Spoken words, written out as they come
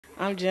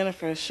I'm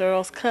Jennifer,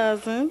 Cheryl's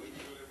cousin,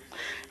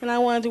 and I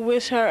wanted to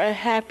wish her a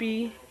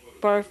happy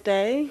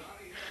birthday.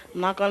 I'm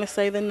not going to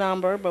say the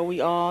number, but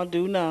we all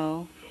do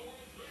know.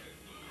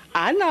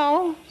 I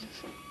know,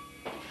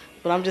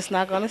 but I'm just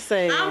not going to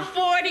say it. I'm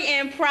 40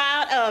 and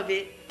proud of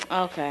it.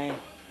 Okay.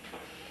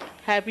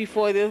 Happy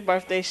 40th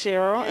birthday,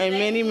 Cheryl, and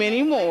many,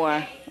 many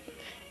more.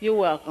 You're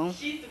welcome.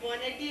 She's the one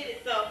that did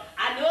it, so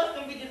I know it's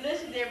going to be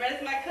delicious.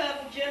 Everybody's my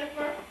cousin,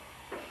 Jennifer.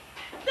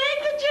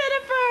 Thank you,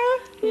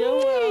 Jennifer. You're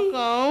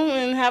welcome,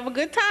 and have a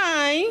good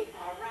time.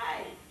 All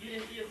right. You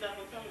didn't see yourself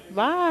on television.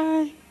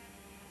 Bye.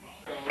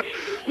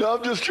 No,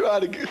 I'm just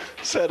trying to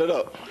set it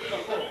up.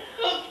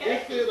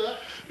 Okay.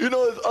 You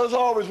know, as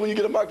always, when you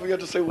get a microphone, you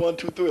have to say 1,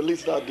 2, 3. At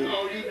least I do.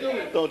 No, you do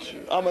it. Don't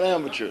you? I'm an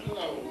amateur.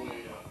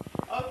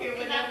 Okay,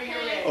 whenever you're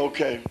ready.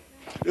 Okay.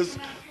 This,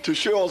 to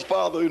Cheryl's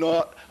father, you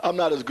know, I'm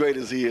not as great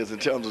as he is in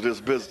terms of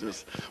this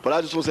business. But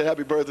I just want to say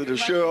happy birthday to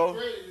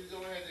Cheryl.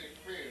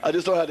 I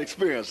just don't have the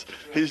experience.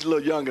 He's a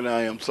little younger than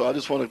I am. So I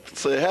just want to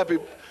say happy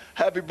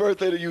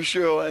birthday to you,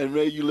 Cheryl, and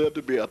may you live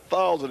to be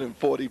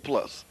 1,040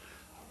 plus.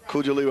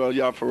 Kujaliwa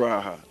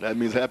Yafaraha. That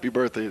means happy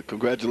birthday.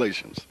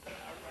 Congratulations.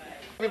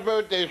 Happy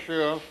birthday,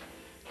 Cheryl.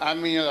 I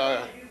mean,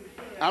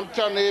 I'm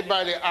telling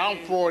everybody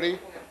I'm 40.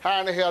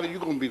 How in the hell are you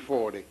going to be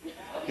 40?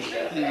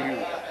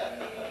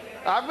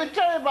 I've been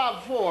telling you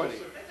about 40.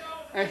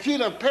 And she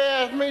done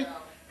passed me.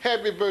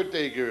 Happy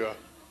birthday, girl.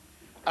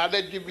 I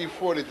let you be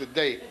 40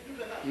 today,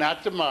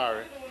 not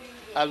tomorrow.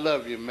 I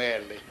love you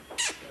madly.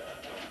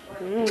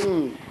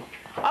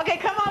 Okay,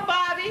 come on,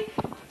 Bobby.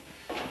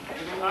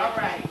 All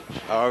right.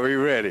 Are we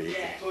ready?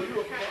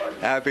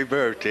 Happy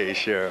birthday,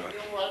 Cheryl.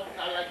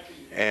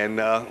 And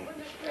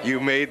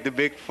you made the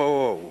big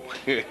 4.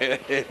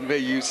 And may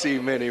you see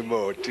many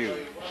more,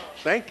 too.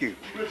 Thank you.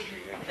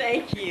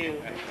 Thank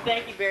you.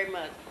 Thank you very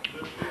much.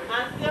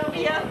 Aunt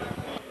Sylvia?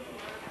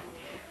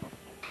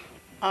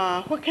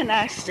 What can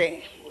I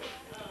say?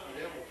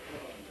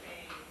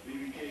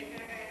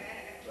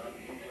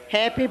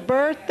 Happy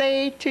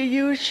birthday to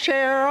you,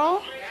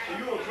 Cheryl.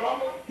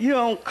 You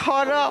done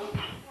caught up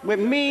with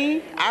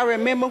me. I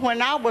remember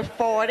when I was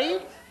 40.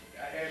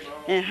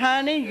 And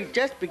honey, you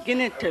just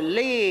beginning to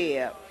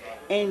live.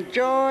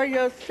 Enjoy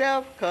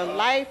yourself, 'cause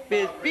life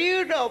is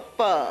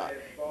beautiful.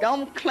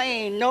 Don't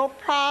claim no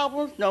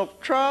problems, no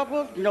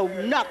troubles, no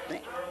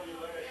nothing.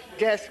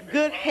 Just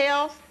good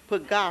health,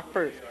 put God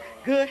first.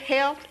 Good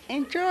health,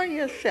 enjoy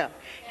yourself.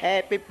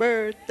 Happy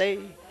birthday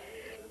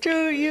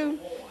to you.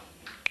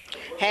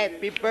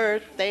 Happy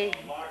birthday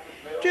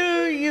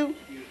to you.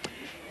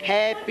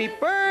 Happy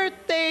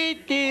birthday,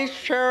 dear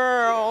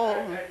Cheryl.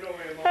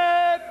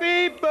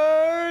 Happy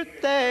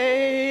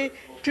birthday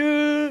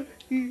to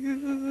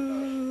you.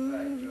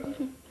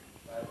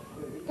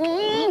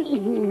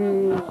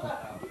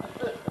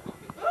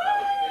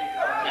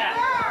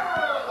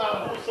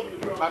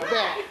 My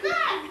back.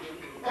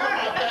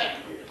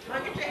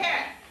 Look at your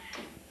hair.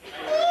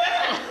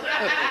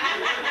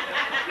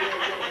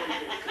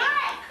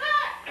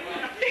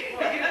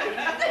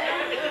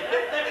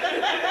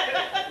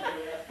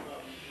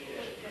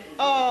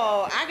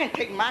 Oh, I can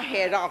take my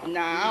head off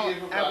now.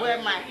 I wear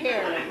my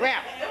hair in a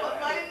wrap.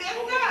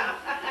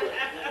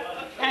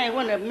 I ain't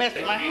want to mess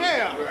my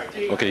hair up.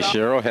 Okay,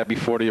 Cheryl, happy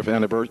 40th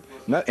anniversary,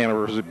 not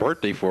anniversary,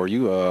 birthday for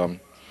you.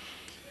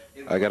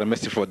 I got a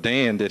message for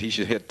Dan that he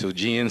should head to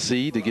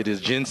GNC to get his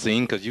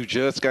ginseng because you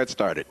just got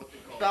started.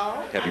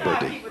 So, Happy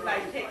birthday.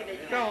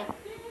 so,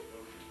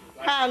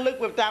 how I look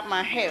without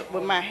my head,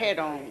 with my head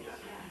on?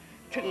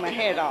 Took my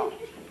head off.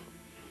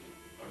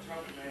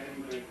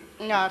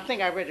 No, I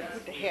think I ready to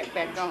put the hat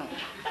back on.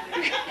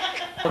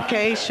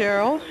 Okay,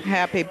 Cheryl,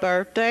 happy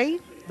birthday.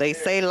 They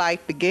say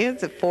life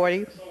begins at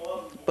 40,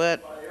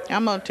 but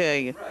I'm going to tell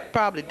you,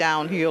 probably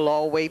downhill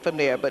all the way from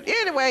there. But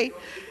anyway,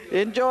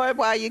 enjoy it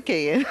while you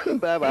can.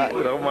 Bye-bye.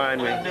 Don't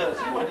mind me. He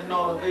went to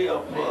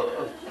Northville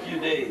for a few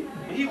days.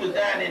 He was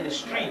down in the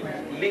street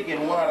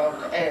licking water off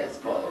the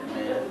asphalt,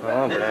 man.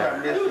 Oh,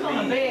 man. It was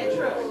on a bad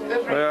truck.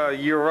 Well,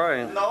 you're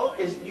right. No,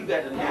 it's, you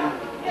got to know.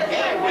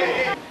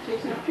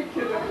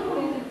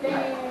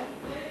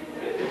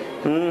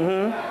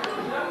 Mm-hmm.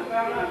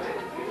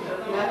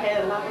 I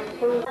had a lot of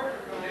food.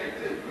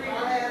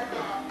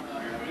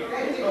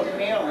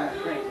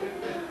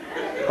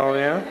 Oh,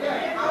 yeah?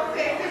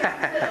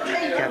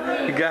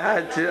 You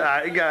got to.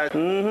 I got.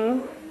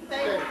 Mm-hmm.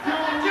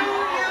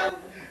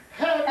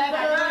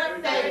 Happy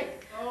birthday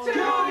to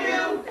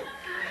you.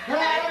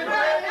 Happy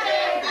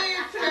birthday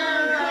to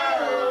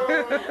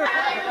you.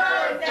 Happy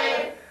birthday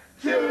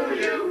to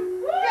you.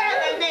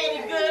 And may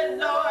the good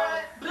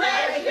Lord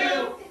bless you.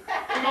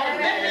 May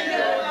the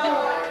good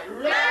Lord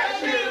bless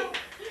you.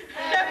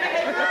 May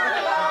the good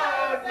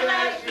Lord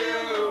bless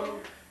you.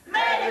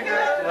 May the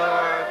good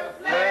Lord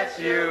Bless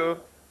you.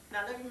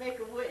 Now let me make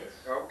a wish.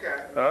 Okay.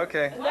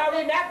 Okay. No,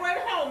 we're not going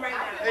home right now.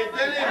 Hey,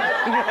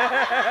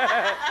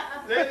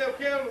 they have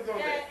cameras on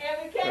there. And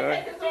we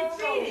can't take us on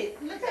cheated.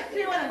 Look at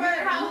you in the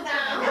birdhouse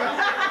now.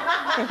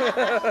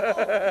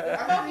 I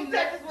hope you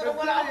take us with a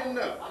one off.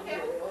 Okay.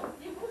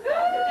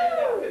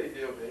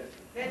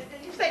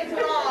 You say too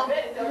long.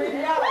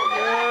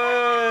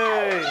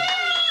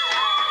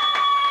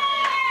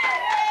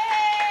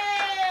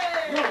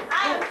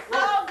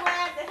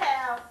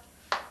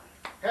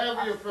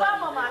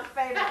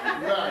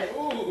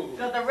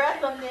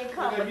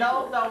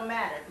 don't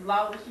matter as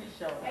long as she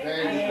shows.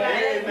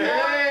 Amen.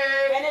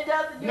 And it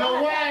doesn't. You Know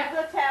don't why? have a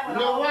good time with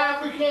Know all why?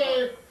 the-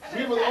 Because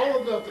we was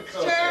old enough to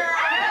come.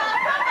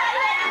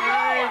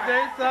 Hey,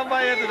 there's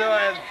somebody at the door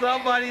and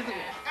somebody's.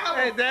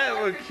 Hey,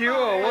 that was cute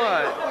or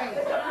what?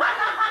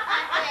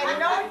 Had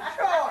no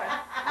choice.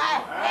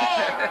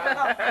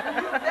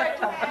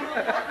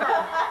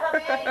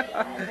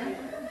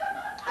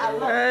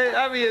 Hey,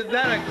 I mean, is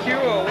that a cue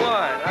or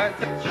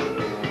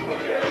what?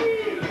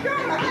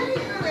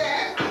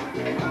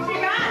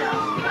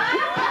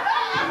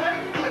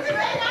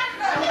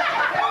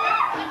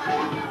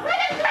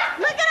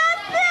 Look at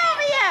Aunt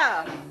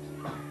Sylvia.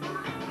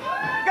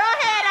 Go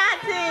ahead,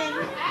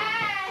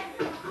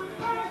 Auntie.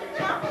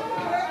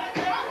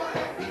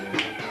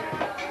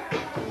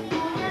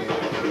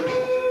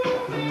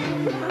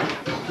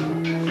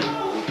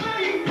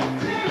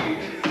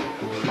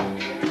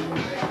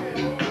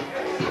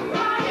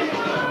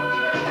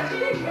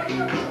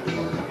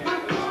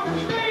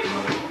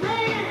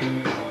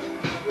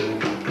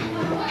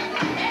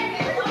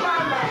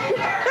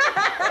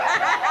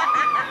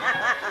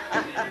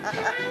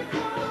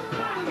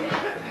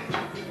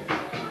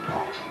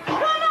 Come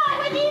on,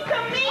 we need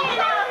some men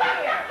out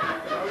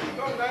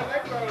here.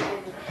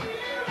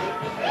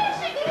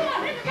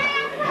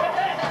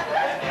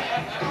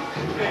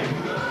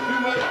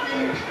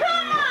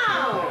 Come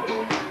on.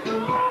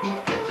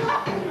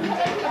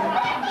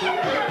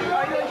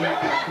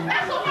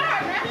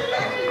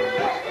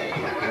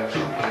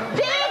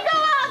 Dan, go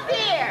out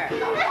there.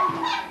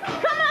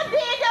 Come on,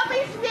 Dan, don't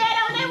be scared.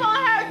 Oh, they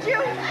won't hurt you.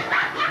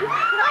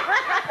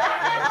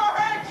 They won't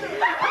hurt you.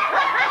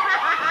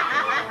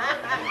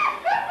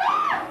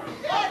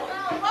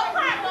 What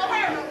part will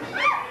hurt them?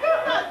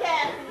 Come on,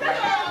 Cassie.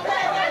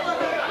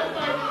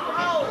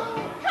 Oh,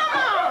 come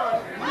on.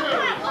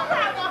 What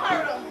part will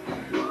hurt them?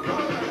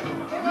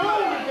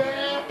 Move,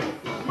 Dan.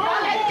 Oh,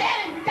 they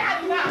said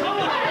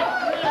it.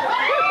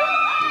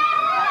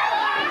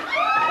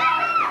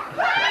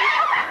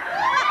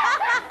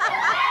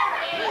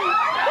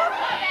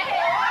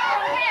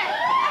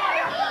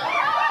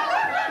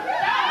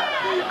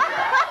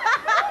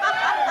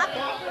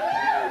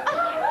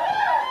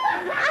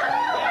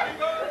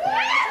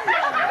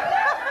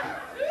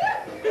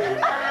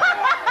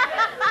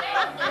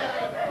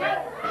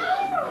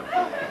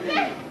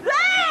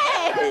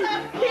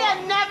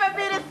 He'll never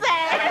be the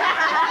same.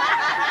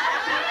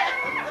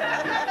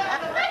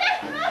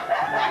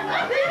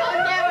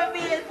 He'll never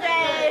be the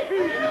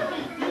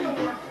same.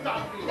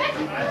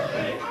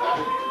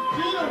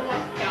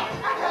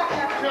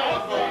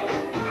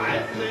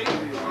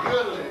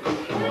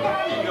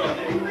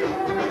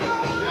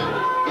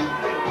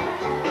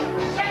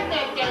 Shake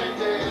that thing,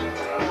 Dan.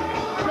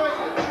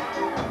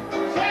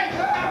 Shake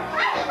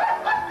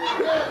it.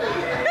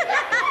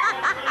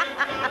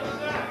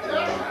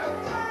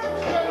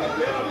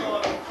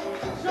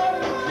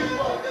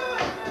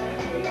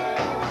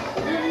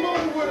 Didn't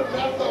move with him,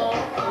 that's all.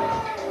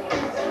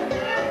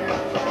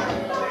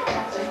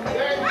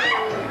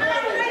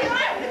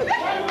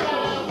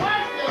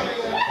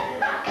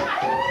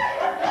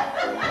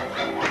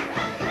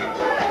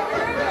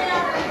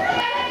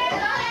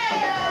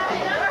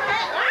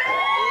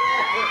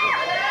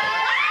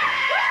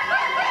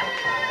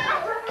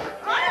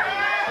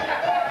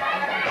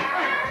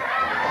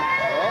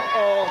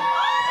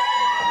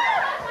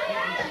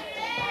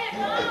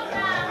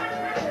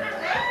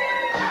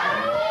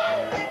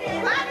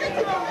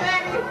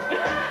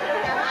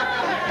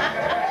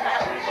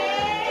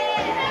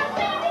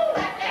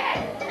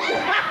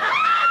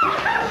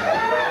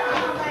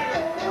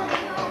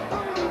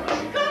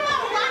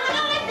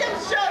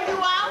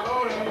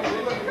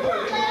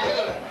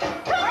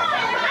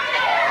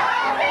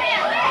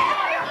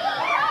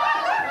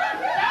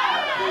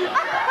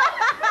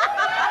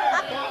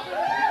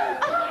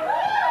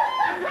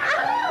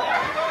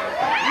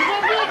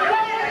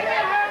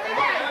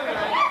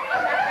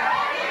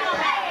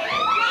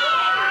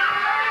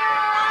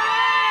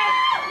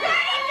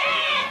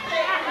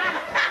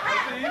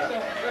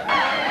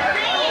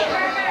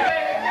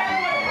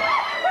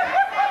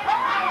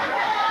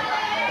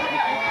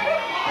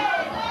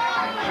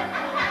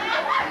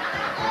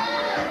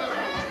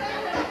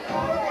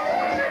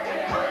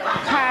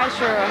 Hi,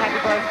 Cheryl.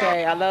 Happy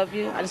birthday. I love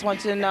you. I just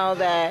want you to know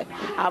that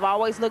I've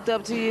always looked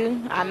up to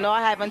you. I know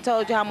I haven't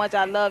told you how much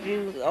I love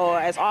you or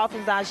as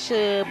often as I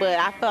should, but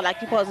I felt like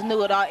you supposed to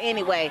know it all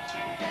anyway.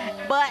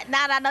 But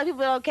now that I know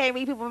people can't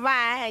read people's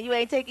mind and you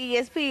ain't take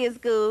ESP in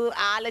school,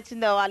 I'll let you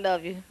know I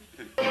love you.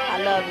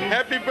 I love you.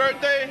 Happy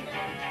birthday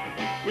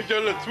with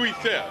your little sweet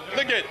self.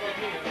 Look at you.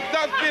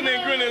 Stop spinning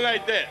and grinning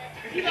like that.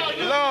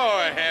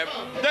 Lord have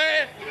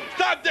Dan,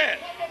 stop that.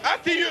 I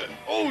see you.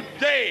 Oh,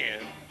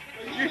 Dan.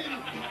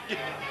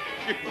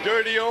 You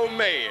dirty old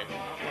man.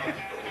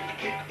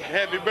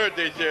 Happy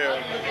birthday, Cheryl.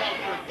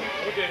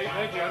 Okay,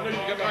 thank you. I know you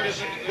got my this.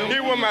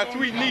 Here were my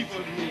sweet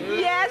nieces.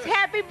 Yes,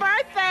 happy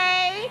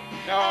birthday.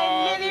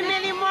 Aw. And many,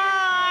 many more.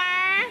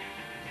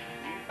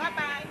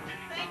 Bye-bye.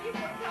 Thank you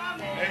for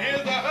coming. And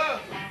here's a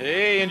hug.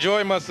 Hey,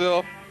 enjoy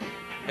myself.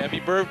 Happy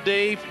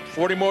birthday.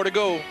 40 more to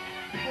go.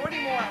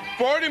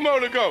 more. 40 more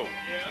to go.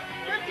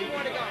 50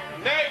 more to go.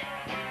 Next.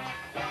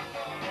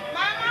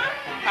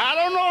 I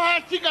don't know how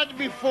she got to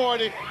be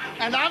 40,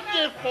 and I'm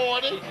just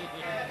 40.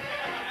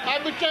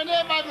 I've been telling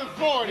everybody been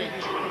 40.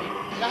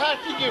 Now how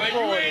she get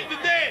 40? You ain't the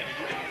daddy.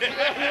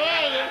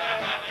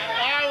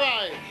 All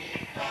right.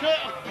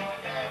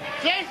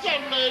 Say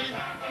something, lady.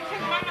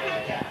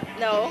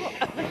 No.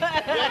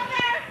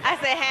 I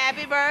said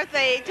happy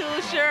birthday to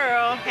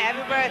Cheryl.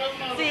 Happy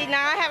birthday. See,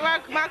 now I have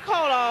my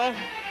coat on.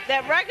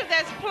 That record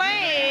that's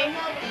playing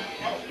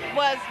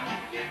was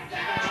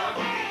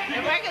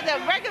the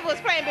record was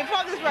playing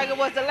before this record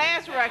was the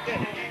last record,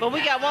 but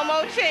we got one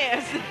more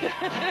chance.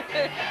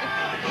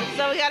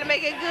 So we got to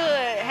make it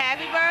good.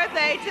 Happy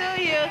birthday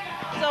to you.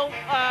 So